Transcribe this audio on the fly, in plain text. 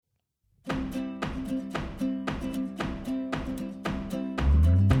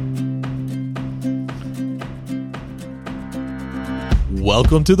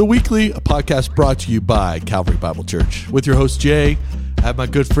Welcome to The Weekly, a podcast brought to you by Calvary Bible Church. With your host, Jay, I have my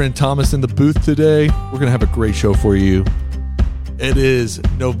good friend Thomas in the booth today. We're going to have a great show for you. It is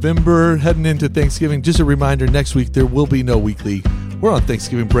November, heading into Thanksgiving. Just a reminder, next week there will be no Weekly. We're on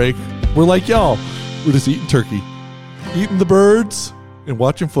Thanksgiving break. We're like y'all. We're just eating turkey, eating the birds, and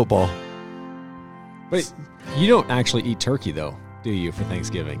watching football. Wait, you don't actually eat turkey, though, do you, for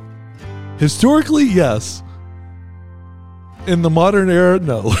Thanksgiving? Historically, yes. In the modern era,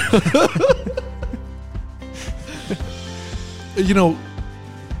 no. You know,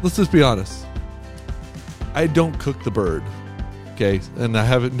 let's just be honest. I don't cook the bird, okay? And I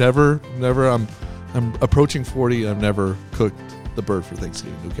haven't never. I'm approaching 40. I've never cooked the bird for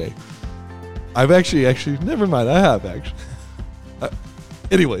Thanksgiving, okay? I've actually, never mind. I have actually.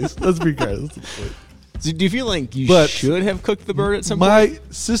 Anyways, let's be clear. So do you feel like you should have cooked the bird at some point? My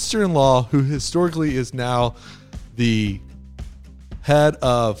sister-in-law, who historically is now the head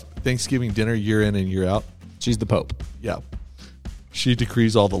of Thanksgiving dinner year in and year out. She's the Pope. Yeah. She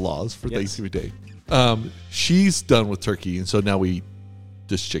decrees all the laws for Thanksgiving Day. She's done with turkey, and so now we eat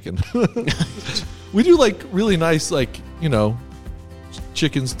just chicken. We do like really nice, like, you know,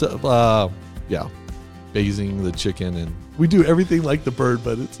 chicken stuff. Basing the chicken, and we do everything like the bird,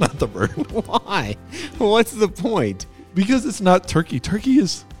 but it's not the bird. Why? What's the point? Because it's not turkey. Turkey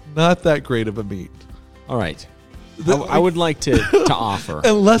is not that great of a meat. All right. I would like to offer.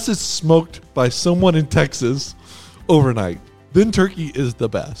 Unless it's smoked by someone in Texas overnight, then turkey is the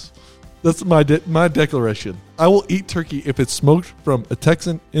best. That's my declaration. I will eat turkey if it's smoked from a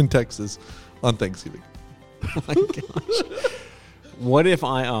Texan in Texas on Thanksgiving. Oh my gosh. What if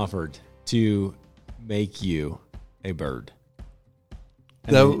I offered to make you a bird?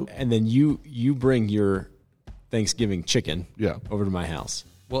 And then you bring your Thanksgiving chicken over to my house.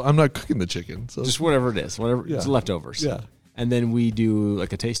 Well, I'm not cooking the chicken. So just whatever it is, it's leftovers. Yeah. And then we do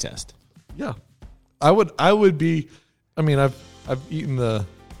like a taste test. Yeah. I would be, I mean, I've eaten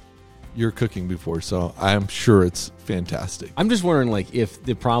your cooking before, so I'm sure it's fantastic. I'm just wondering, like, if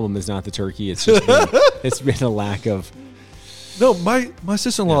the problem is not the turkey, it's just it's been a lack of. No, my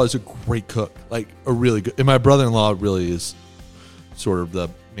sister-in-law is a great cook, like a really good, and my brother-in-law really is sort of the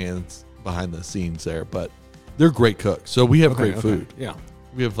man behind the scenes there, but they're great cooks. So we have great food. Yeah.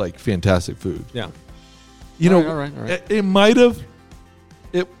 We have like fantastic food. Yeah. You know, all right. It might have,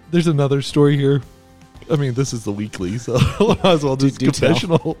 there's another story here. I mean, this is the Weekly, so I might as well just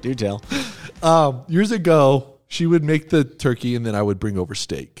confessional. Do tell. Years ago, she would make the turkey, and then I would bring over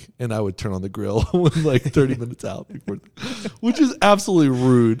steak, and I would turn on the grill with like 30 minutes out before, which is absolutely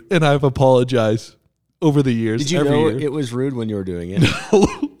rude, and I've apologized over the years. Did you know it was rude when you were doing it?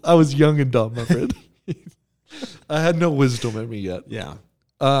 No, I was young and dumb, my friend. I had no wisdom in me yet. Yeah.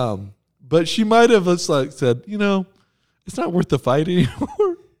 But she might have said, you know, it's not worth the fight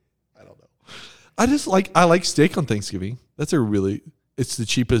anymore. I don't know. I like steak on Thanksgiving. It's the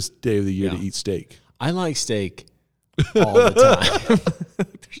cheapest day of the year to eat steak. I like steak all the time.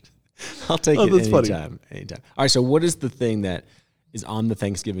 I'll take it anytime. All right, so what is the thing that is on the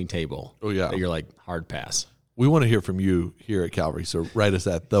Thanksgiving table that you're like, hard pass? We want to hear from you here at Calvary, so write us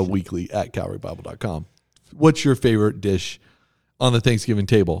at theweekly@calvarybible.com. What's your favorite dish on the Thanksgiving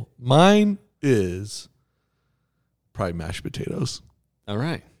table? Mine is probably mashed potatoes. All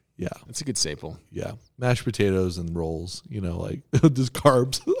right. Yeah. That's a good staple. Yeah. Mashed potatoes and rolls, you know, like just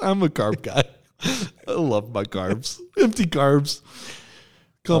carbs. I'm a carb guy. I love my carbs. Empty carbs.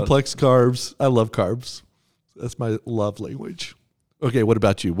 Complex carbs. I love carbs. That's my love language. Okay, what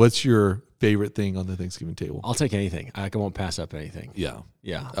about you? What's your favorite thing on the Thanksgiving table? I'll take anything. I won't pass up anything. Yeah.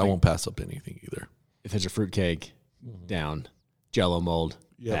 Yeah. I won't pass up anything either. If there's a fruitcake, down. Jello mold,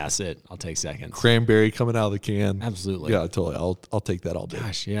 pass it. I'll take seconds. Cranberry coming out of the can. Absolutely. Yeah, totally. I'll take that all day.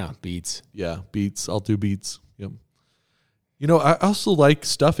 Gosh, yeah. Beets. Yeah, beets. I'll do beets. Yep. You know, I also like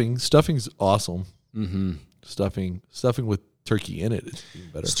stuffing. Stuffing's awesome. Mm-hmm. Stuffing with turkey in it is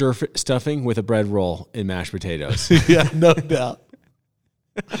even better. Stuffing with a bread roll and mashed potatoes. Yeah, no doubt.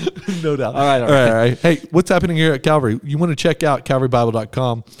 No doubt. All right. Hey, what's happening here at Calvary? You want to check out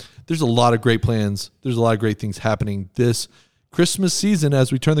calvarybible.com. There's a lot of great plans. There's a lot of great things happening this Christmas season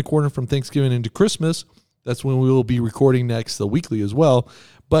as we turn the corner from Thanksgiving into Christmas. That's when we will be recording next, the Weekly as well.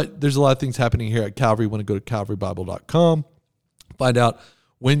 But there's a lot of things happening here at Calvary. You want to go to calvarybible.com, find out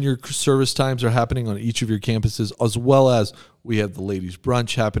when your service times are happening on each of your campuses, as well as we have the ladies'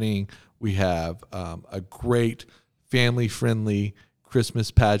 brunch happening. We have a great family-friendly Christmas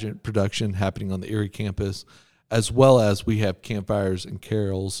pageant production happening on the Erie campus, as well as we have campfires and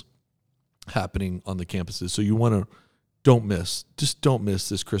carols happening on the campuses. So you want to don't miss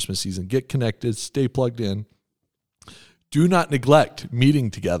this Christmas season. Get connected, stay plugged in. do not neglect meeting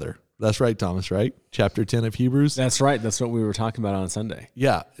together. That's right, Thomas, right? Chapter 10 of Hebrews. That's right. That's what we were talking about on Sunday.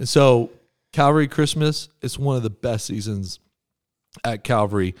 Yeah. And so Calvary Christmas, it's one of the best seasons at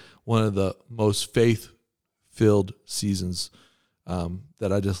Calvary, one of the most faith-filled seasons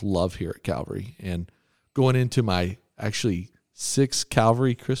that I just love here at Calvary. And going into my actually 6th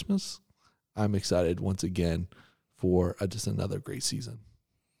Calvary Christmas, I'm excited once again for just another great season.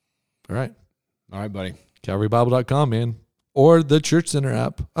 All right. All right, buddy. CalvaryBible.com, man. Or the Church Center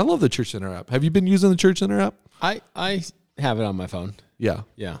app. I love the Church Center app. Have you been using the Church Center app? I have it on my phone. Yeah.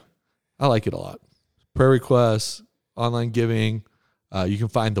 Yeah. I like it a lot. Prayer requests, online giving. You can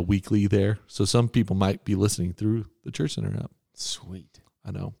find the weekly there. So some people might be listening through the Church Center app. Sweet.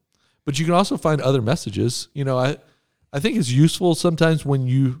 I know. But you can also find other messages. You know, I think it's useful sometimes when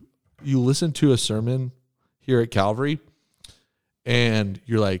you listen to a sermon here at Calvary and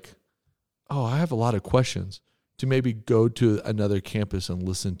you're like, oh, I have a lot of questions, to maybe go to another campus and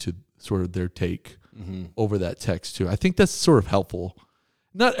listen to sort of their take over that text too. I think that's sort of helpful.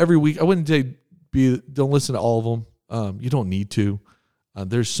 Not every week. I wouldn't say don't listen to all of them. You don't need to.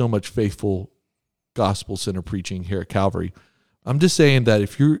 There's so much faithful gospel center preaching here at Calvary. I'm just saying that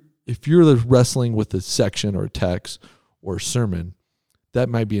if you're wrestling with a section or a text or a sermon, that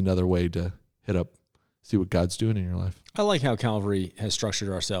might be another way to hit up, see what God's doing in your life. I like how Calvary has structured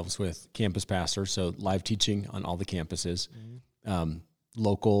ourselves with campus pastors, so live teaching on all the campuses,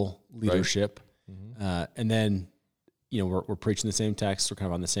 local leadership, and then we're preaching the same text, we're kind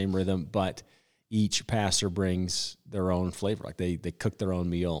of on the same rhythm, but each pastor brings their own flavor, like they cook their own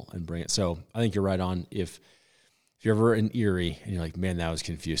meal and bring it. So I think you're right on. If you're ever in Erie and you're like, man, that was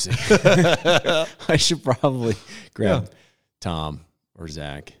confusing, I should probably grab Tom or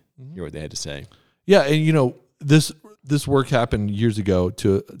Zach, hear what they had to say. Yeah, and this work happened years ago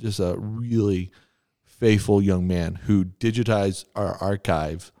to just a really faithful young man who digitized our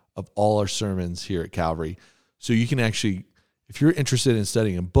archive of all our sermons here at Calvary. So you can actually, if you're interested in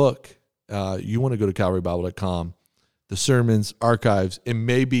studying a book, you want to go to CalvaryBible.com, the sermons, archives, and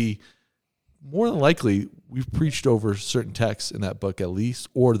maybe more than likely we've preached over certain texts in that book at least,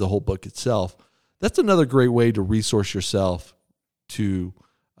 or the whole book itself. That's another great way to resource yourself to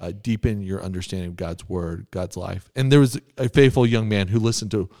deepen your understanding of God's word, God's life. And there was a faithful young man who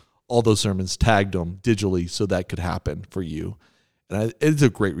listened to all those sermons, tagged them digitally so that could happen for you. And it's a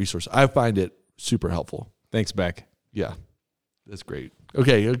great resource. I find it super helpful. Thanks, Beck. Yeah, that's great.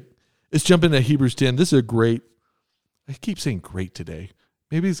 Okay, let's jump into Hebrews 10. This is a great, I keep saying great today.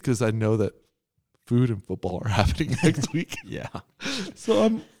 Maybe it's because I know that food and football are happening next week. Yeah. So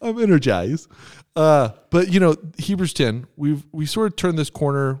I'm energized. But Hebrews 10, we sort of turned this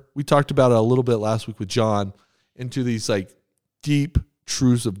corner. We talked about it a little bit last week with John into these like deep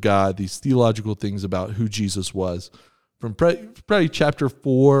truths of God, these theological things about who Jesus was from probably chapter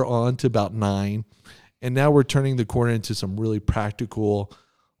 4 on to about 9. And now we're turning the corner into some really practical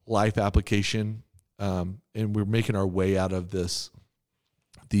life application. And we're making our way out of this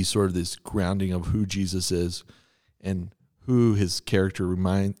grounding of who Jesus is and who his character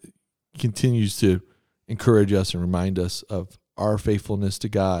continues to encourage us and remind us of our faithfulness to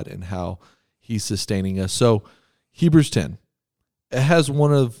God and how he's sustaining us. So Hebrews 10, it has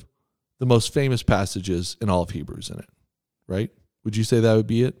one of the most famous passages in all of Hebrews in it, right? Would you say that would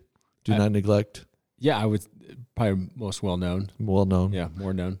be it? Do not neglect. Yeah, I would, probably most well-known. Well-known. Yeah,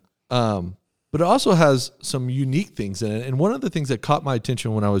 more known. But it also has some unique things in it. And one of the things that caught my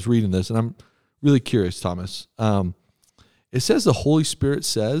attention when I was reading this, and I'm really curious, Thomas, it says the Holy Spirit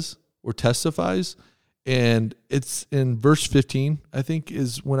says or testifies, and it's in verse 15, I think,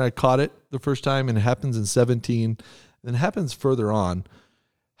 is when I caught it the first time, and it happens in 17, then it happens further on.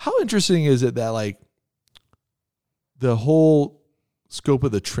 How interesting is it that, like, the whole scope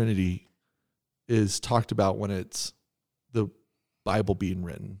of the Trinity is talked about when it's the Bible being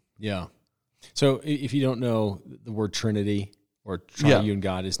written? Yeah. So if you don't know, the word Trinity or triune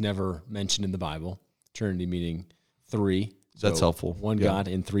God is never mentioned in the Bible. Trinity meaning three. That's helpful. One God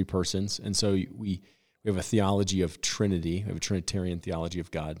in three persons. And so we have a theology of Trinity. We have a Trinitarian theology of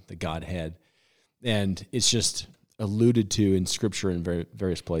God, the Godhead. And it's just alluded to in Scripture in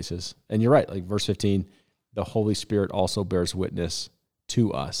various places. And you're right, like verse 15, the Holy Spirit also bears witness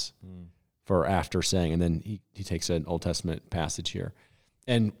to us for after saying, and then he takes an Old Testament passage here.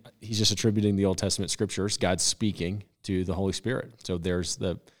 And he's just attributing the Old Testament scriptures, God speaking, to the Holy Spirit. So there's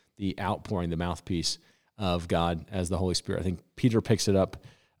the outpouring, the mouthpiece of God as the Holy Spirit. I think Peter picks it up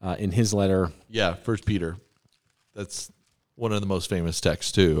in his letter. Yeah, 1 Peter. That's one of the most famous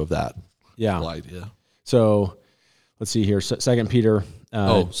texts, too, of that. Yeah. Yeah. So let's see here. 2 Peter.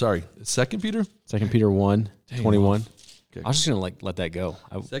 2 Peter? 2 Peter 1, 21. I was just going to let that go.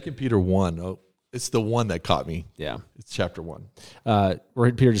 2 Peter 1. Oh, it's the one that caught me. Yeah. It's chapter 1.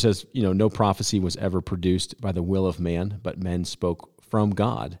 Right, Peter just says, no prophecy was ever produced by the will of man, but men spoke from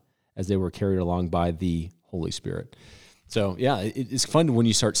God as they were carried along by the Holy Spirit. So, yeah, it's fun when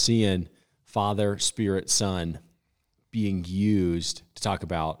you start seeing Father, Spirit, Son being used to talk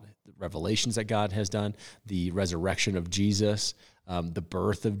about the revelations that God has done, the resurrection of Jesus, the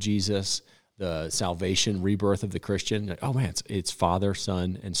birth of Jesus, the salvation, rebirth of the Christian. Like, oh, man, it's Father,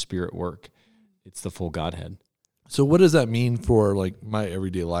 Son, and Spirit work. It's the full Godhead. So what does that mean for like my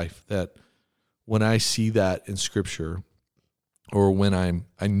everyday life? That when I see that in Scripture, or when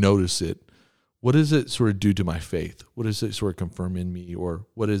I notice it, what does it sort of do to my faith? What does it sort of confirm in me, or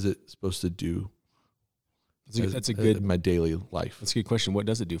what is it supposed to do? That's a good in my daily life. That's a good question. What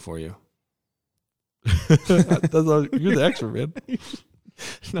does it do for you? You're the expert, man.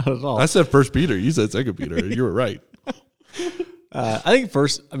 Not at all. I said 1 Peter. You said 2 Peter. You were right. I think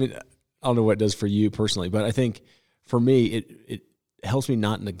first, I don't know what it does for you personally, but I think for me, it helps me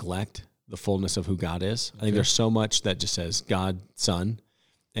not neglect the fullness of who God is. I think there's so much that just says God, Son,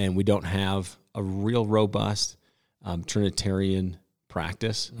 and we don't have a real robust Trinitarian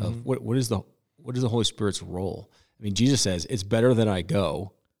practice of what is the Holy Spirit's role. Jesus says, it's better that I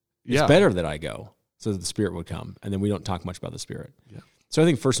go. It's better that I go so that the Spirit would come. And then we don't talk much about the Spirit. Yeah. So I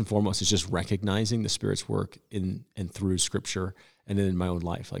think first and foremost is just recognizing the Spirit's work in and through Scripture and then in my own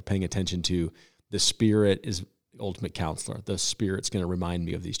life, like paying attention to the Spirit is the ultimate counselor. The Spirit's going to remind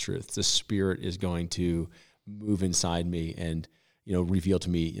me of these truths. The Spirit is going to move inside me and reveal to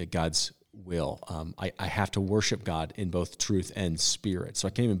me God's will. I have to worship God in both truth and spirit. So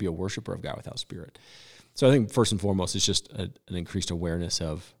I can't even be a worshiper of God without Spirit. So I think first and foremost, it's just an increased awareness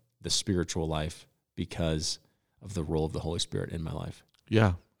of the spiritual life because of the role of the Holy Spirit in my life.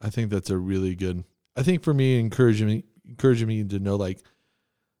 Yeah, I think that's a really good. I think for me, encouraging me to know like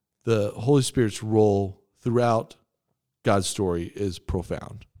the Holy Spirit's role throughout God's story is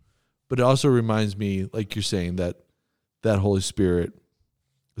profound. But it also reminds me, like you're saying, that Holy Spirit,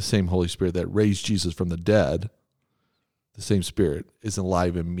 the same Holy Spirit that raised Jesus from the dead, the same Spirit is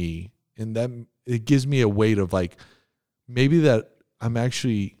alive in me. And that it gives me a weight of like, maybe that I'm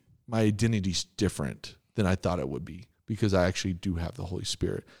actually, my identity's different than I thought it would be because I actually do have the Holy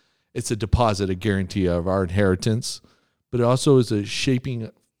Spirit. It's a deposit, a guarantee of our inheritance, but it also is a shaping,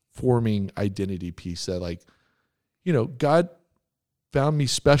 forming identity piece that like, God found me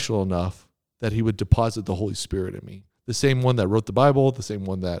special enough that he would deposit the Holy Spirit in me. The same one that wrote the Bible, the same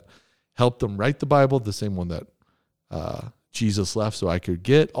one that helped them write the Bible, the same one that Jesus left so I could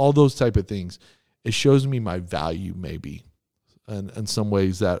get, all those type of things. It shows me my value maybe in some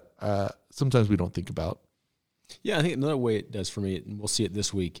ways that sometimes we don't think about. Yeah, I think another way it does for me, and we'll see it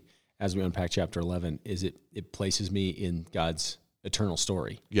this week as we unpack chapter 11, is it places me in God's eternal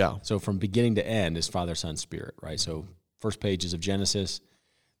story. Yeah. So from beginning to end is Father, Son, Spirit, right? So first pages of Genesis,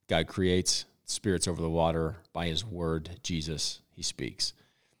 God creates, Spirit's over the water, by his word, Jesus, he speaks.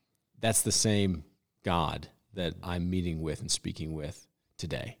 That's the same God that I'm meeting with and speaking with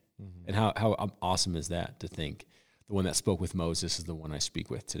today. Mm-hmm. And how awesome is that to think the one that spoke with Moses is the one I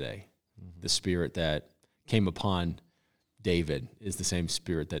speak with today. Mm-hmm. The Spirit that came upon David is the same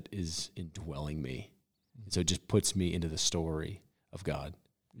Spirit that is indwelling me. And so it just puts me into the story of God.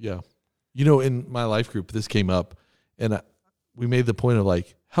 Yeah. In my life group, this came up, and we made the point of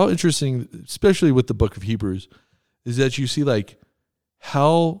like, how interesting, especially with the book of Hebrews, is that you see like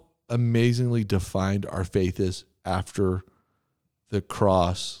how amazingly defined our faith is after the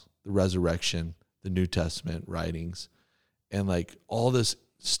cross, the resurrection, the New Testament writings, and like all this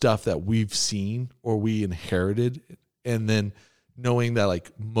stuff that we've seen or we inherited, and then knowing that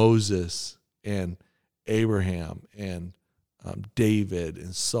like Moses and Abraham and David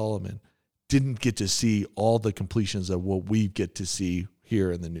and Solomon didn't get to see all the completions of what we get to see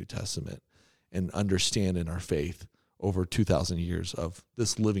here in the New Testament and understand in our faith over 2,000 years of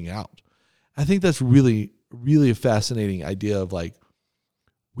this living out. I think that's really, really a fascinating idea of like,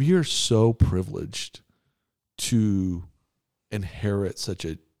 we are so privileged to inherit such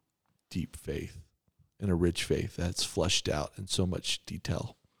a deep faith and a rich faith that's fleshed out in so much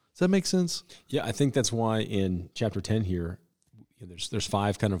detail. Does that make sense? Yeah, I think that's why in chapter 10 here, there's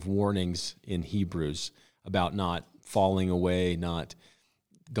 5 kind of warnings in Hebrews about not falling away, not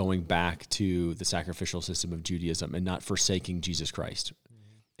going back to the sacrificial system of Judaism, and not forsaking Jesus Christ.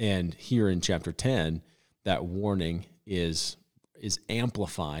 Mm-hmm. And here in chapter 10, that warning is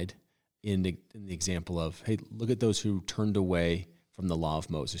amplified in the example of, hey, look at those who turned away from the law of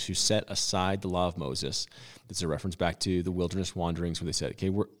Moses, who set aside the law of Moses. It's a reference back to the wilderness wanderings where they said,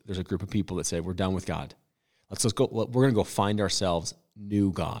 okay, there's a group of people that said, we're done with God. Let's go. We're going to go find ourselves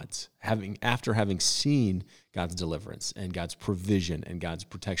new gods. After having seen God's deliverance and God's provision and God's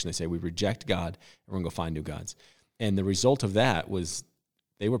protection, they say we reject God and we're going to go find new gods. And the result of that was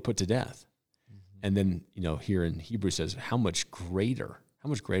they were put to death. And then, here in Hebrews says, how much greater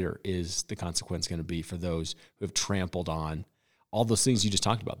is the consequence going to be for those who have trampled on all those things you just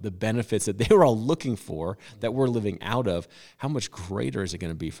talked about, the benefits that they were all looking for that we're living out of. How much greater is it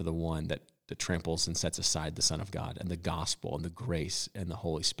going to be for the one that tramples and sets aside the Son of God and the gospel and the grace and the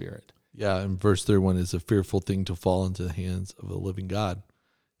Holy Spirit? Yeah, and verse 31 is a fearful thing to fall into the hands of a living God.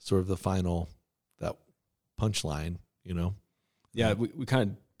 Sort of the final, that punchline, Yeah, we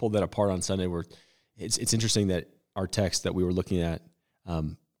kind of pulled that apart on Sunday where it's interesting that our text that we were looking at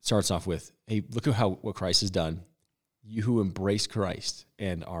starts off with, hey, look at what Christ has done. You who embrace Christ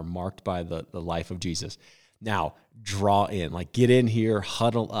and are marked by the life of Jesus. Now, draw in, get in here,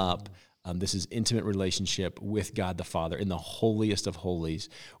 huddle up. This is intimate relationship with God the Father in the holiest of holies,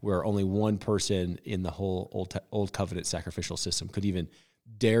 where only one person in the whole old covenant sacrificial system could even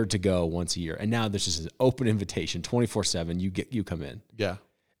dare to go once a year. And now there's just an open invitation, 24/7. You come in. Yeah.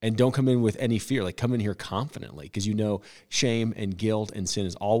 And don't come in with any fear. Come in here confidently because shame and guilt and sin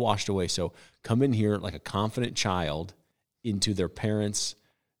is all washed away. So come in here like a confident child into their parents'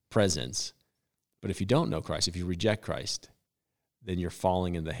 presence. But if you don't know Christ, if you reject Christ, then you're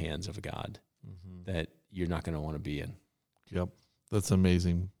falling in the hands of a God that you're not going to want to be in. Yep. That's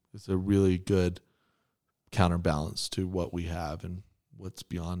amazing. It's a really good counterbalance to what we have and what's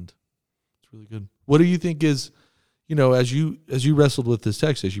beyond. It's really good. What do you think is, as you wrestled with this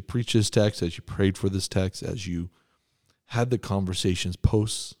text, as you preached this text, as you prayed for this text, as you had the conversations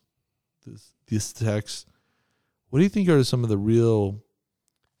post this text, what do you think are some of the real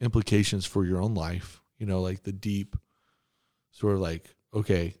implications for your own life? The deep sort of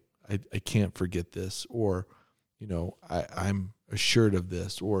okay, I can't forget this, or, I'm assured of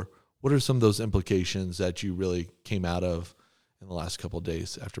this, or what are some of those implications that you really came out of in the last couple of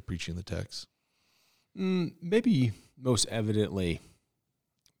days after preaching the text? Maybe most evidently,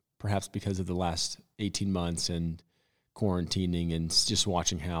 perhaps because of the last 18 months and quarantining and just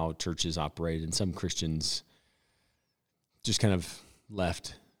watching how churches operate, and some Christians just kind of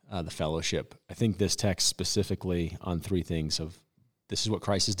left the fellowship. I think this text specifically on three things of this is what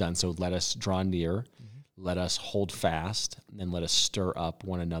Christ has done, so let us draw near, let us hold fast, and let us stir up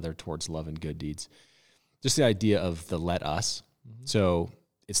one another towards love and good deeds. Just the idea of the let us. So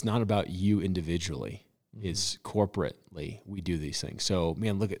it's not about you individually. It's corporately we do these things. So,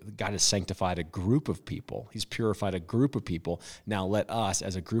 man, look at God has sanctified a group of people. He's purified a group of people. Now let us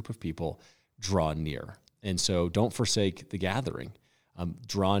as a group of people draw near. And so don't forsake the gathering.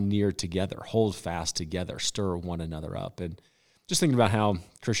 Draw near together, hold fast together, stir one another up. And just thinking about how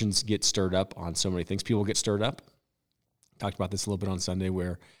Christians get stirred up on so many things. People get stirred up. Talked about this a little bit on Sunday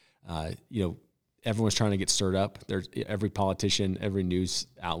where, everyone's trying to get stirred up. There's every politician, every news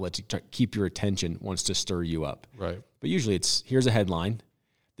outlet to keep your attention wants to stir you up. Right. But usually here's a headline.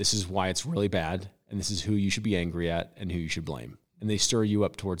 This is why it's really bad. And this is who you should be angry at and who you should blame. And they stir you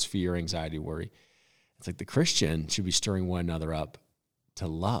up towards fear, anxiety, worry. It's like the Christian should be stirring one another up to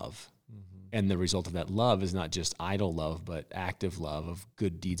love. And the result of that love is not just idle love, but active love of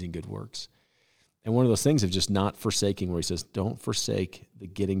good deeds and good works. And one of those things of just not forsaking, where he says, don't forsake the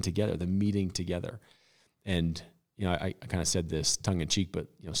getting together, the meeting together. And, I kind of said this tongue in cheek, but,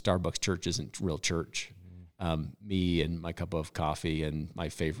 Starbucks church isn't real church. Me and my cup of coffee and my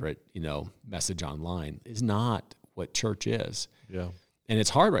favorite, message online is not what church is. Yeah. And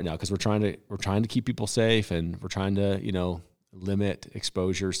it's hard right now because we're trying to keep people safe, and we're trying to, limit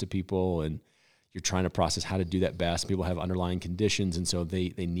exposures to people, and you're trying to process how to do that best. People have underlying conditions, and so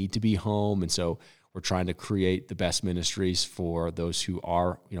they need to be home. And so we're trying to create the best ministries for those who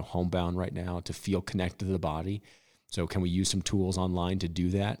are, homebound right now to feel connected to the body. So can we use some tools online to do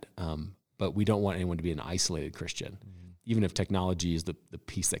that? But we don't want anyone to be an isolated Christian. Even if technology is the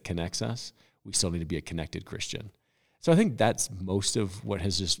piece that connects us, we still need to be a connected Christian. So I think that's most of what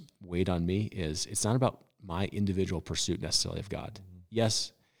has just weighed on me is it's not about my individual pursuit necessarily of God.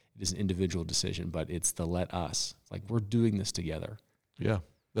 Yes, it is an individual decision, but it's the let us. It's like we're doing this together. Yeah,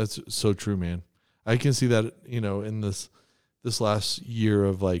 that's so true, man. I can see that, in this last year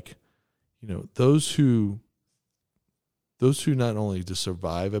of those who not only just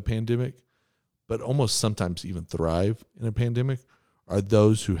survive a pandemic, but almost sometimes even thrive in a pandemic are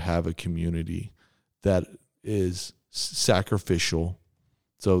those who have a community that is sacrificial.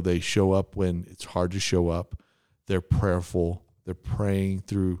 So they show up when it's hard to show up. They're prayerful. They're praying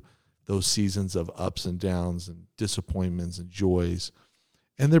through those seasons of ups and downs and disappointments and joys.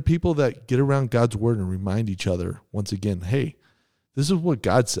 And they're people that get around God's word and remind each other once again, hey, this is what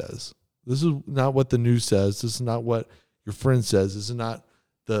God says. This is not what the news says. This is not what your friend says. This is not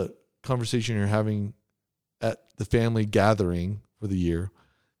the conversation you're having at the family gathering for the year.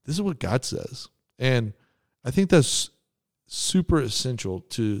 This is what God says. And I think that's super essential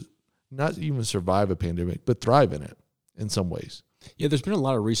to not even survive a pandemic, but thrive in it in some ways. Yeah, there's been a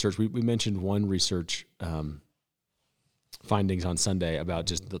lot of research. We mentioned one research findings on Sunday about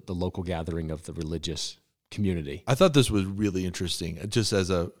just the local gathering of the religious community. I thought this was really interesting, just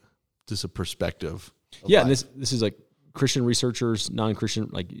as a perspective. Yeah, and this is like Christian researchers, non-Christian,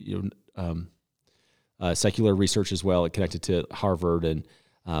 like secular research as well, connected to Harvard and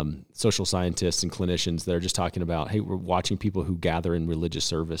social scientists and clinicians that are just talking about, hey, we're watching people who gather in religious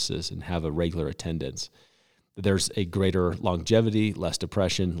services and have a regular attendance. There's a greater longevity, less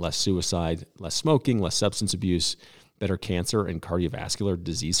depression, less suicide, less smoking, less substance abuse, better cancer and cardiovascular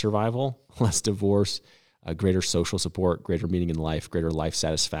disease survival, less divorce, greater social support, greater meaning in life, greater life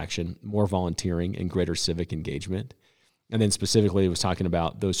satisfaction, more volunteering, and greater civic engagement. And then specifically, it was talking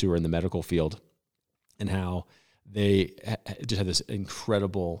about those who are in the medical field and how they just have this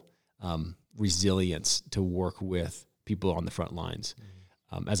incredible resilience to work with people on the front lines,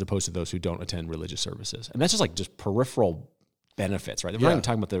 as opposed to those who don't attend religious services. And that's just peripheral benefits, right? We're not even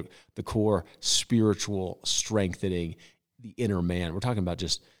talking about the core spiritual strengthening, the inner man. We're talking about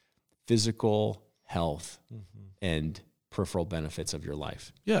just physical health and peripheral benefits of your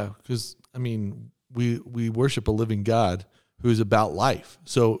life. Yeah, because, I mean, we worship a living God who is about life.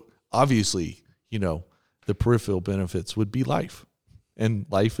 So obviously, the peripheral benefits would be life and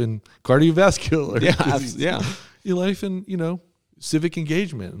cardiovascular. Yeah. Life and, civic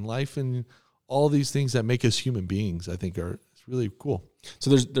engagement and life and all these things that make us human beings, I think it's really cool. So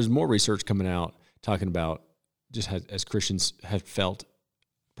there's more research coming out talking about just as Christians have felt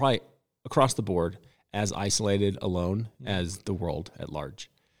probably across the board as isolated, alone as the world at large.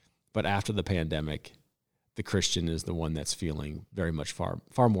 But after the pandemic, the Christian is the one that's feeling very much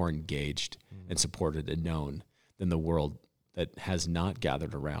far more engaged and supported and known than the world that has not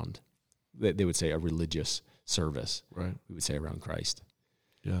gathered around, they would say, a religious service. Right. We would say around Christ.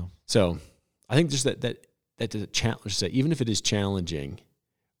 Yeah. So I think just that is a challenge. Even if it is challenging,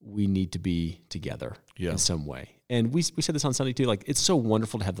 we need to be together in some way. And we said this on Sunday too. Like, it's so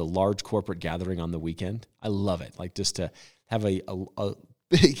wonderful to have the large corporate gathering on the weekend. I love it. Like, just to have a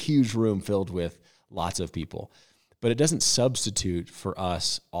big, huge room filled with lots of people. But it doesn't substitute for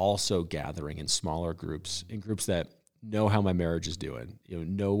us also gathering in smaller groups, in groups that know how my marriage is doing,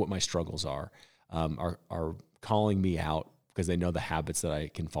 know what my struggles are calling me out because they know the habits that I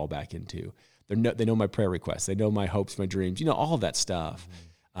can fall back into. They know my prayer requests. They know my hopes, my dreams, all of that stuff,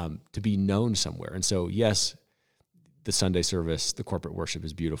 to be known somewhere. And so, yes, the Sunday service, the corporate worship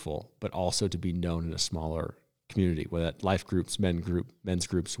is beautiful, but also to be known in a smaller community, whether that life groups, men's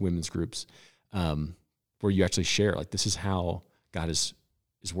groups, women's groups, where you actually share, like, this is how God is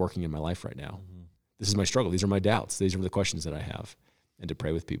working in my life right now. This is my struggle. These are my doubts. These are the questions that I have. And to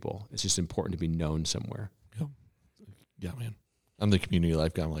pray with people. It's just important to be known somewhere. Yeah, man. I'm the community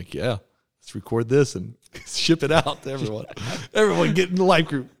life guy. I'm like, let's record this and ship it out to everyone. Everyone get in the life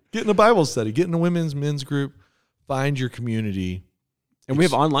group, get in a Bible study, get in a men's group, find your community. And we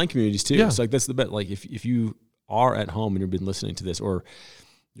have online communities too. Yeah. So that's the bet. Like, if you are at home and you've been listening to this, or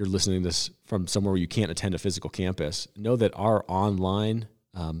you're listening to this from somewhere where you can't attend a physical campus, know that our online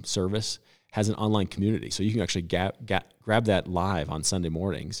service has an online community. So you can actually grab that live on Sunday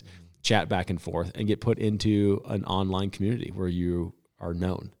mornings, chat back and forth, and get put into an online community where you are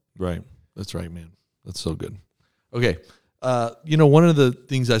known. Right. That's right, man. That's so good. Okay. One of the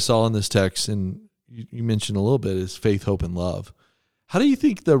things I saw in this text, and you mentioned a little bit, is faith, hope, and love. How do you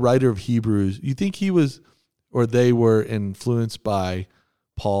think the writer of Hebrews, you think they were influenced by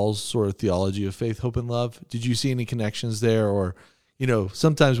Paul's sort of theology of faith, hope, and love? Did you see any connections there? Or,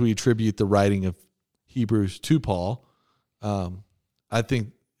 sometimes we attribute the writing of Hebrews to Paul. I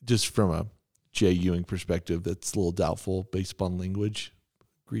think just from a J. Ewing perspective, that's a little doubtful based upon language,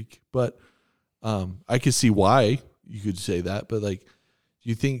 Greek. But I could see why you could say that. But, do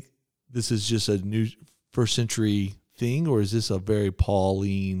you think this is just a new first century thing, or is this a very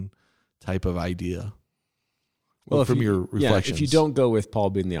Pauline type of idea? Well, from your reflections. If you don't go with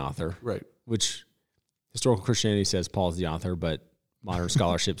Paul being the author, right, which historical Christianity says Paul's the author, but modern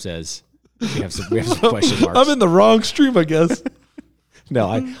scholarship says we have some question marks. I'm in the wrong stream, I guess. No,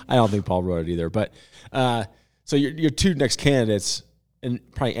 I don't think Paul wrote it either. But so your two next candidates, and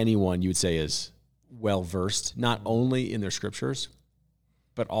probably anyone you would say is well-versed, not only in their scriptures,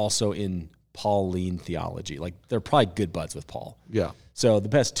 but also in Pauline theology. Like, they're probably good buds with Paul. Yeah. So the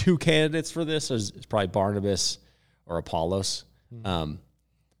best two candidates for this is probably Barnabas or Apollos. The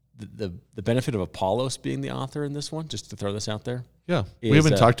benefit of Apollos being the author in this one, just to throw this out there. Yeah. We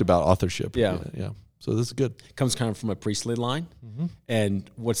haven't talked about authorship. Yeah. Yeah. So this is good. Comes kind of from a priestly line. And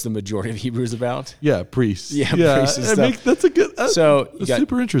what's the majority of Hebrews about? Yeah, priests. Yeah, priests and stuff. That's a good. So that's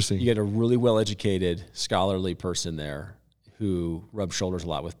super interesting. You get a really well-educated, scholarly person there who rubs shoulders a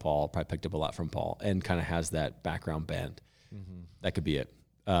lot with Paul, probably picked up a lot from Paul, and kind of has that background bend. That could be it.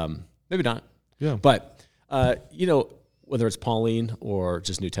 Maybe not. Yeah. But, whether it's Pauline or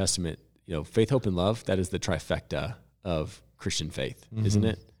just New Testament, faith, hope, and love, that is the trifecta of Christian faith, isn't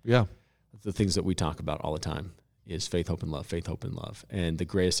it? Yeah. The things that we talk about all the time is faith, hope, and love, faith, hope, and love. And the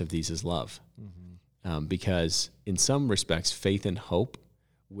greatest of these is love. Because in some respects, faith and hope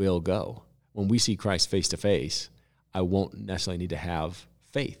will go. When we see Christ face to face, I won't necessarily need to have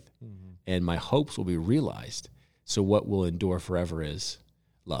faith. And my hopes will be realized. So what will endure forever is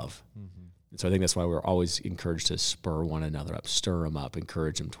love. And so I think that's why we're always encouraged to spur one another up, stir them up,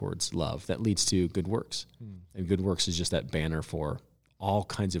 encourage them towards love. That leads to good works. And good works is just that banner for all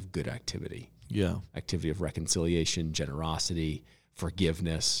kinds of good activity. Yeah. Activity of reconciliation, generosity,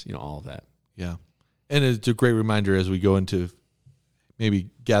 forgiveness, all of that. Yeah. And it's a great reminder as we go into maybe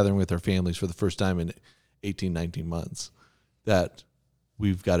gathering with our families for the first time in 18, 19 months that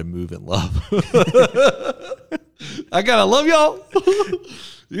we've got to move in love. I got to love y'all.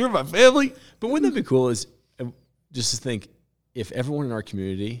 You're my family. But wouldn't that be cool is just to think if everyone in our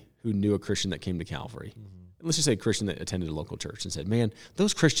community who knew a Christian that came to Calvary, let's just say a Christian that attended a local church and said, man,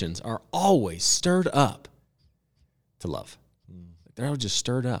 those Christians are always stirred up to love. They're always just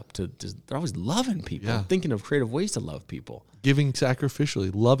stirred up they're always loving people, thinking of creative ways to love people. Giving sacrificially,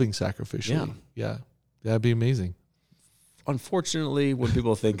 loving sacrificially. Yeah. That'd be amazing. Unfortunately, when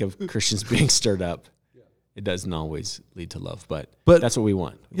people think of Christians being stirred up, it doesn't always lead to love, but that's what we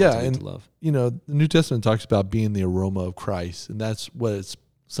want. We want to lead to love. The New Testament talks about being the aroma of Christ, and that's what it's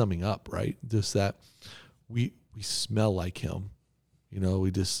summing up, right? Just that we smell like him.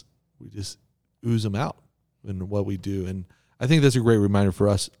 We just ooze him out in what we do. And I think that's a great reminder for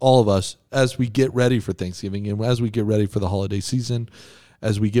us, all of us, as we get ready for Thanksgiving and as we get ready for the holiday season,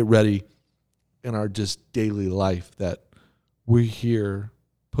 as we get ready in our just daily life, that we're here,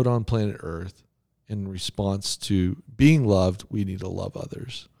 put on planet Earth, in response to being loved, we need to love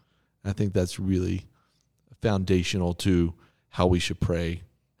others. I think that's really foundational to how we should pray,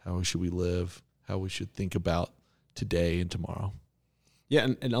 how should we live, how we should think about today and tomorrow. Yeah,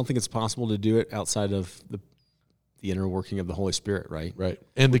 and I don't think it's possible to do it outside of the inner working of the Holy Spirit, right? Right,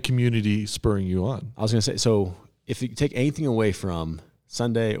 and the community spurring you on. I was going to say, so if you take anything away from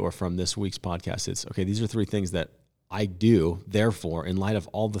Sunday or from this week's podcast, it's, okay, these are three things that I do, therefore, in light of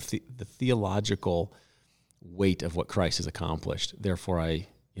all the theological weight of what Christ has accomplished, therefore I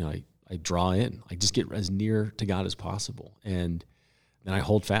draw in. I just get as near to God as possible. And then I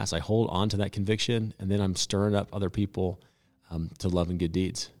hold fast. I hold on to that conviction, and then I'm stirring up other people to love and good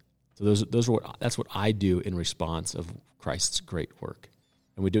deeds. So that's what I do in response of Christ's great work.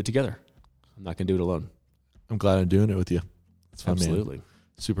 And we do it together. I'm not going to do it alone. I'm glad I'm doing it with you. It's fun, Absolutely. Man.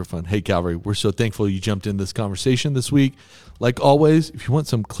 Super fun. Hey, Calvary, we're so thankful you jumped in this conversation this week. Like always, if you want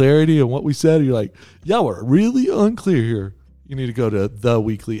some clarity on what we said, you're like, yeah, we're really unclear here, you need to go to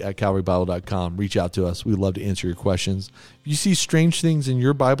theweekly@calvarybible.com. Reach out to us. We'd love to answer your questions. If you see strange things in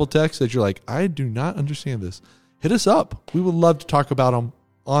your Bible text that you're like, I do not understand this, hit us up. We would love to talk about them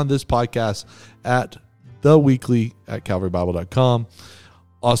on this podcast at theweekly@calvarybible.com.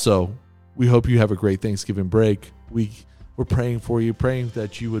 Also, we hope you have a great Thanksgiving break. We're praying for you, praying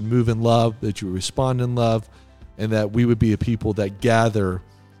that you would move in love, that you would respond in love, and that we would be a people that gather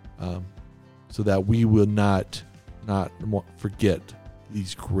so that we will not forget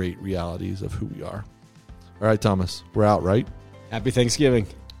these great realities of who we are. All right, Thomas, we're out, right? Happy Thanksgiving.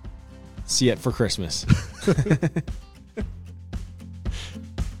 See you for Christmas.